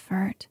needful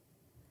effort,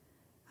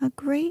 a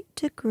great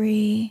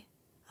degree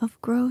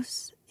of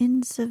gross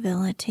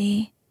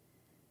incivility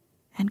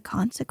and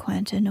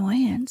consequent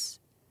annoyance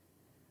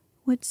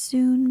would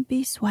soon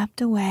be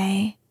swept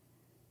away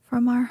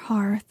from our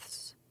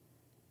hearths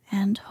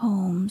and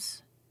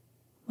homes,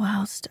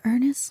 whilst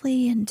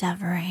earnestly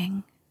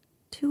endeavoring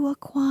to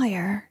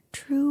acquire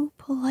true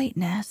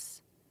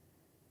politeness.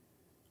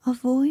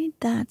 Avoid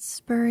that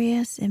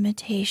spurious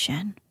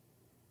imitation,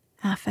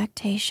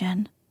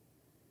 affectation.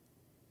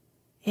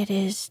 It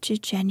is to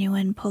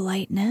genuine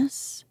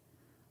politeness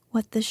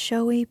what the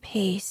showy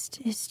paste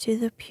is to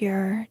the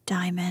pure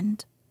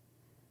diamond.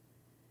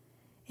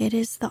 It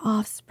is the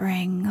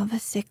offspring of a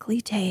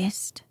sickly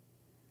taste,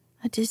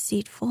 a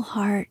deceitful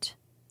heart,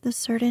 the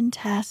certain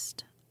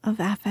test of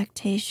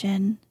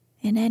affectation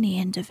in any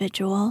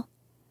individual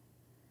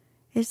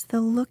is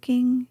the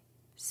looking,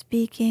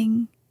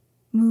 speaking,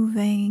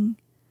 moving,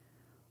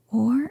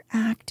 or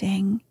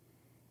acting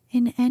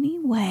in any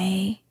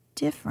way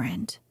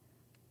different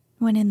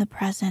when in the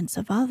presence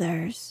of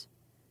others,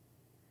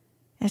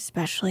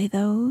 especially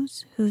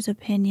those whose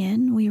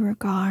opinion we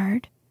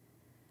regard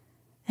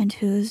and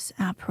whose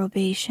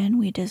approbation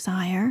we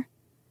desire,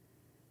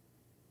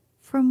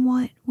 from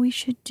what we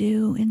should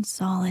do in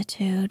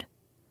solitude,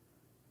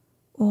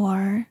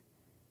 or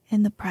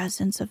in the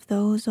presence of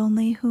those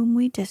only whom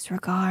we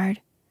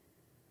disregard,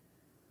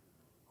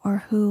 or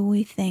who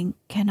we think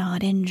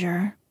cannot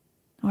injure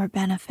or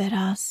benefit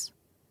us.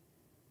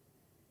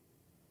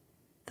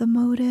 The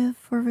motive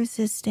for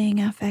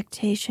resisting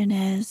affectation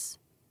is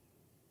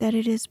that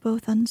it is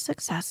both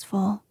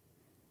unsuccessful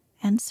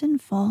and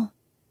sinful.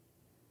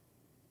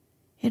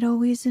 It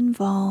always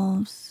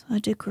involves a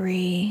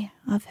degree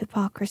of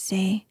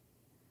hypocrisy,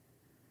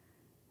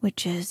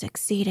 which is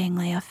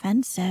exceedingly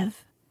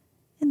offensive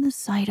in the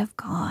sight of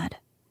God,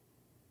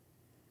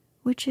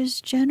 which is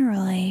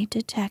generally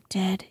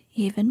detected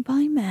even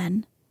by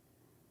men,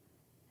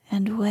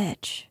 and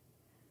which,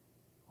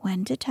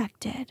 when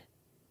detected,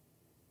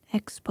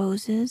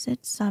 exposes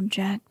its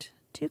subject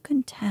to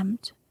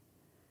contempt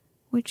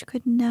which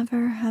could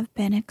never have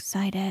been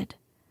excited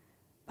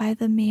by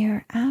the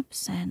mere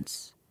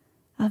absence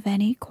of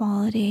any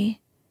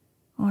quality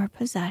or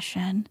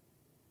possession,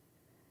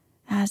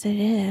 as it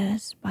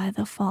is by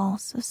the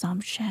false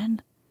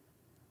assumption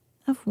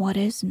of what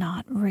is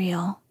not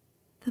real.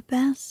 The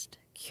best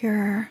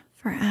cure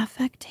for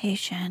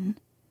affectation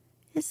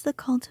is the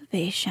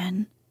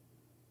cultivation,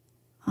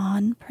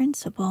 on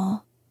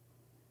principle,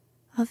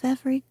 of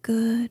every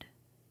good,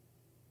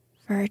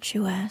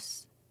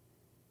 virtuous,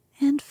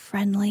 and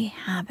friendly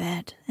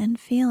habit and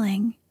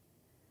feeling,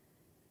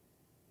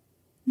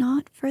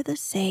 not for the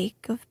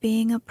sake of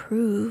being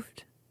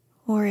approved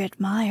or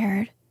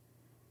admired,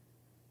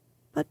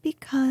 but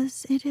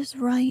because it is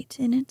right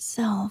in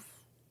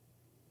itself,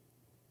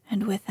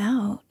 and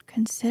without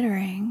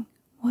considering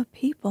what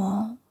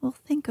people will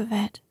think of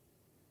it.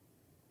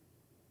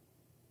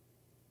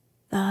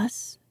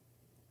 Thus,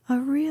 a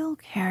real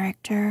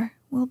character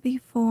will be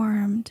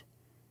formed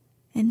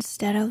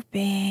instead of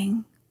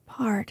being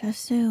part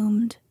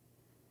assumed,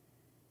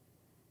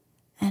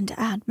 and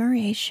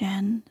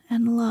admiration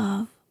and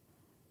love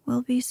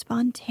will be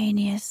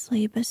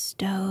spontaneously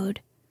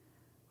bestowed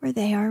where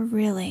they are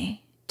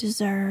really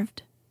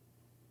deserved.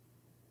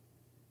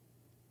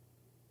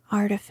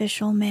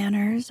 Artificial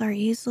manners are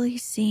easily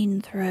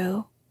seen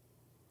through,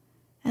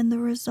 and the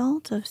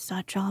result of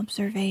such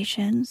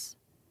observations,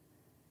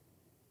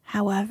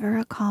 however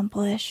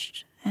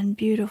accomplished and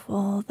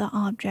beautiful the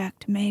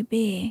object may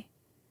be,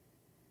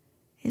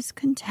 is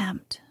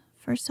contempt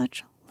for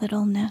such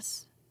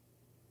littleness.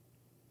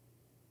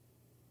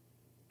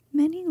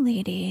 Many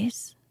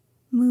ladies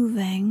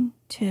moving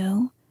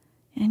to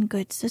in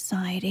good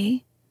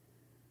society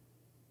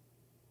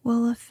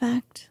will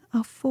affect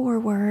a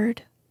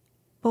forward,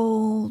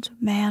 bold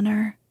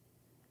manner,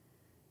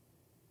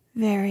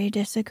 very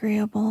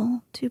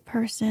disagreeable to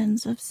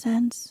persons of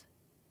sense.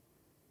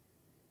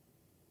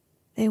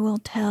 They will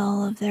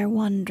tell of their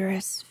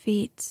wondrous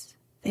feats.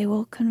 They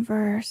will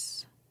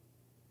converse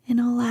in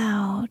a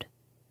loud,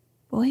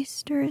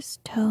 boisterous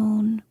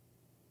tone,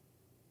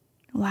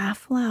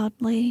 laugh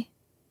loudly,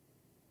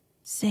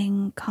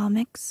 sing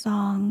comic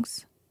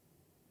songs,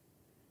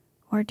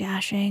 or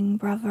dashing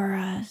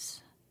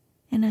bravuras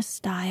in a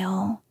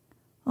style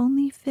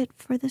only fit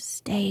for the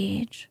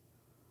stage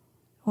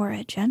or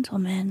a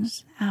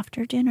gentleman's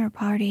after-dinner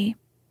party.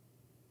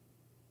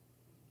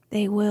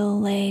 They will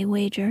lay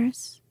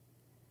wagers,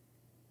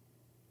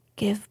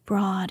 give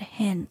broad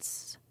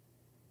hints,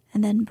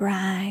 and then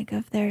brag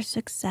of their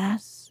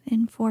success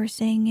in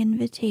forcing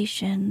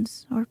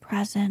invitations or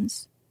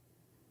presents.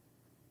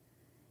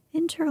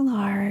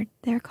 Interlard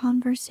their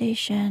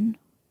conversation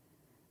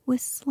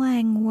with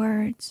slang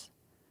words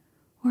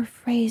or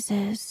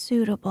phrases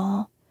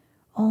suitable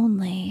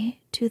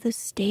only to the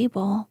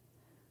stable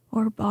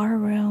or bar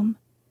room,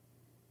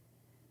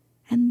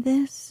 and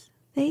this,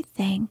 they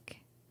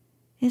think,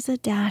 is a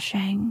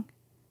dashing,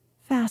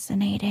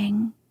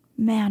 fascinating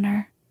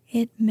manner.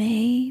 It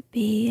may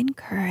be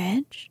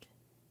encouraged,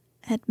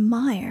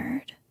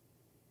 admired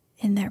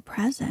in their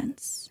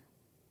presence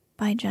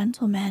by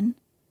gentlemen,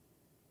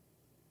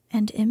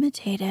 and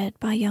imitated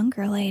by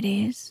younger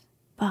ladies,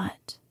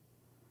 but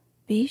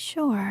be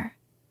sure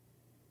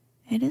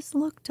it is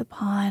looked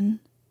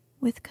upon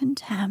with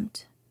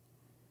contempt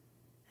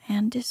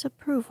and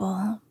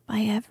disapproval by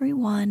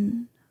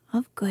everyone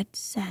of good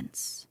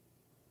sense.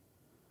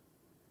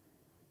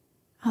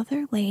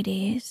 Other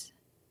ladies,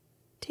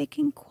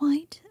 taking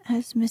quite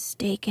as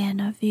mistaken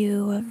a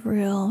view of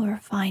real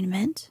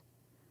refinement,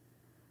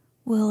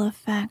 will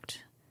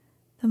affect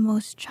the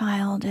most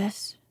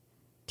childish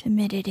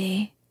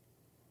timidity,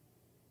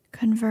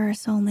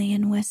 converse only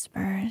in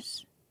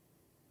whispers,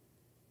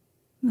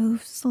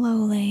 move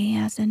slowly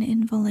as an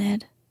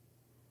invalid,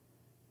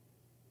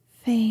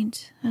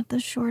 faint at the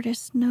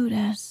shortest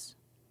notice,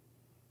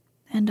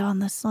 and on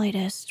the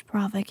slightest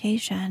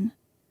provocation,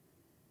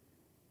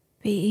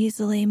 be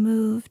easily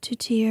moved to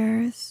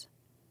tears,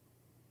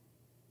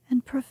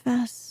 and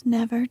profess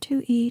never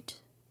to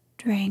eat,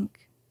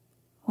 drink,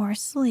 or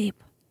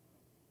sleep.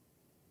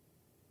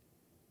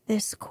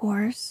 This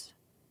course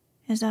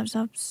is as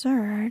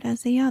absurd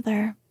as the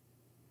other,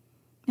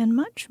 and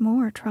much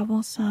more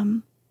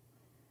troublesome,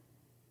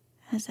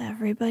 as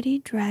everybody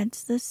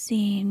dreads the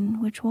scene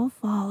which will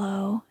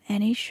follow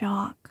any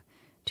shock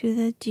to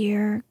the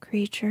dear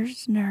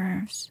creature's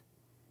nerves,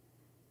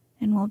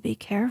 and will be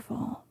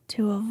careful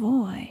to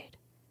avoid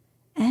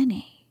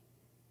any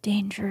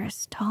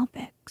dangerous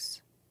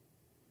topics.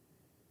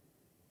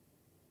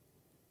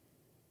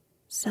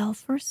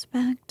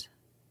 Self-respect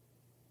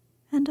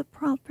and a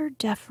proper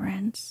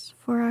deference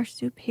for our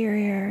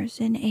superiors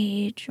in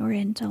age or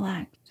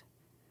intellect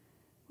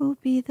will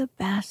be the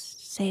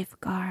best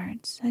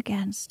safeguards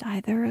against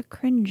either a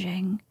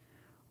cringing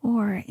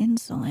or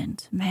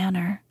insolent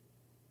manner.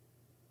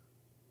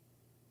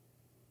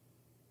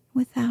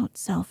 Without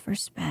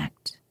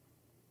self-respect,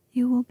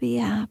 you will be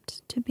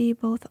apt to be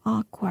both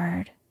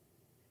awkward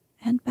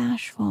and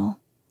bashful,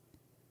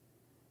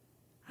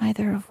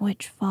 either of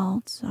which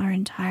faults are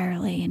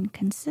entirely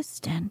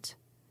inconsistent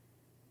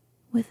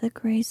with a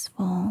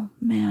graceful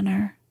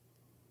manner.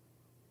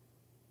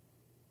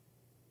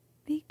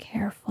 Be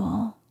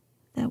careful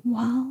that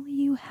while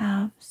you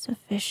have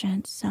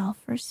sufficient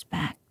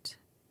self-respect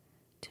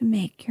to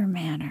make your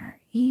manner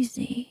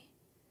easy,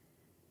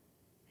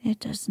 it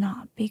does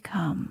not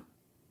become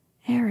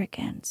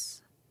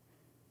arrogance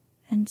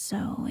and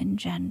so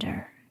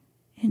engender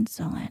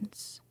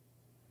insolence.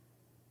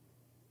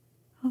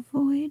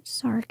 Avoid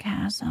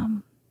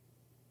sarcasm.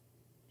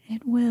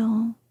 It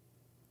will,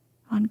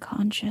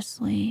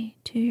 unconsciously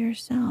to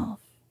yourself,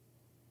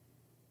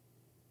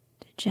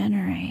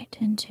 degenerate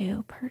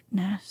into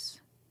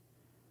pertness,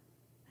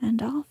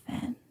 and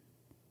often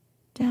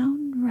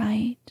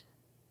downright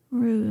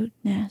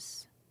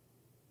rudeness.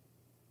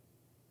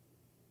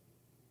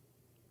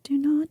 Do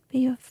not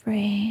be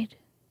afraid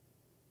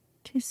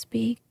to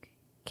speak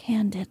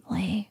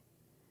candidly,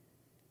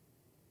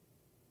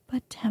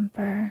 but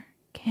temper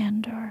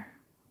candor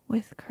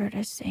with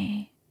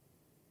courtesy,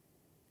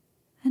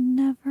 and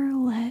never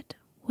let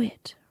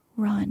wit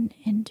run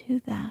into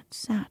that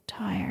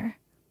satire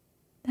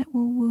that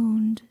will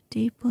wound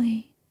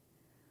deeply,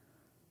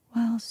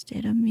 whilst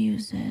it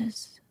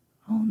amuses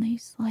only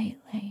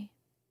slightly.